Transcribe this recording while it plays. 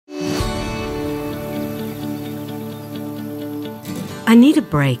I need a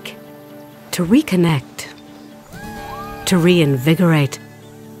break to reconnect, to reinvigorate,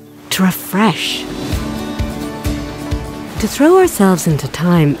 to refresh, to throw ourselves into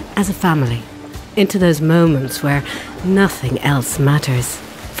time as a family, into those moments where nothing else matters,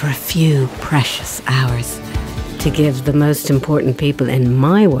 for a few precious hours, to give the most important people in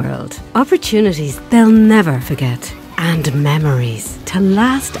my world opportunities they'll never forget and memories to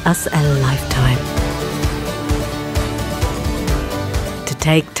last us a lifetime. To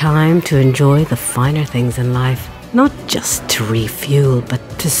take time to enjoy the finer things in life, not just to refuel, but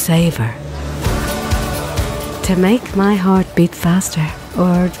to savor. To make my heart beat faster,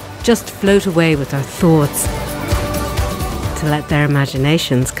 or just float away with our thoughts. To let their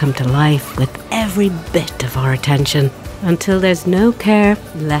imaginations come to life with every bit of our attention, until there's no care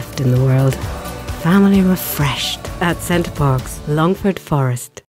left in the world. Family refreshed at Center Parcs, Longford Forest.